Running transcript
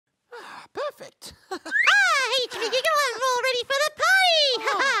Perfect. Hey, Jimmy Giggle, I'm all ready for the party!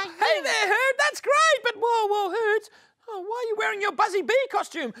 Hey there, Hoot, that's great, but whoa, Hoot. Oh, why are you wearing your Buzzy Bee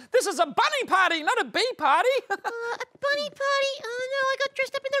costume? This is a bunny party, not a bee party. A bunny party? Oh no, I got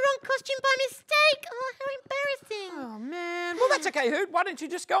dressed up in the wrong costume by mistake. Oh, how embarrassing. Oh, man. Well, that's okay, Hoot. Why don't you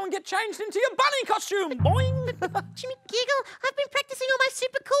just go and get changed into your bunny costume? Boing. Jimmy Giggle, I've been practicing all my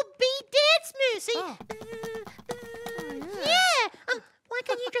super cool bee dance moves. See? Yeah. Why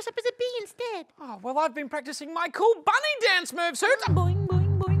can't you dress up as a bee instead? Oh, well, I've been practicing my cool bunny dance moves, Hoot. Boing,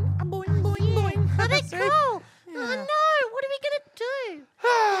 boing, boing. Boing, boing, boing. Oh, they're cool. Yeah. Oh no, what are we going to do?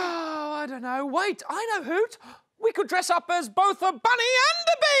 Oh, I don't know. Wait, I know, Hoot. We could dress up as both a bunny and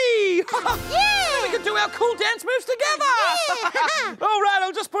a bee. Yeah. We could do our cool dance moves together. Yeah. All right,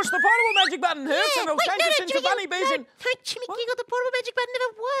 I'll just push the portable magic button, Hoot, and it'll change us into bunny bees. No, Jimmy Giggle, the portable magic button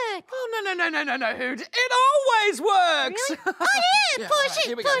never worked. Oh, no, Hoot. It always works. Really? Oh, yeah, push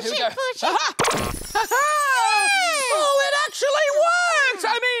right, it, push it. Push it. Oh, it actually works.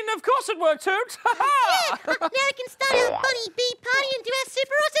 I mean, of course it works, Hoot. Yeah. Now we can start our bunny bee party and do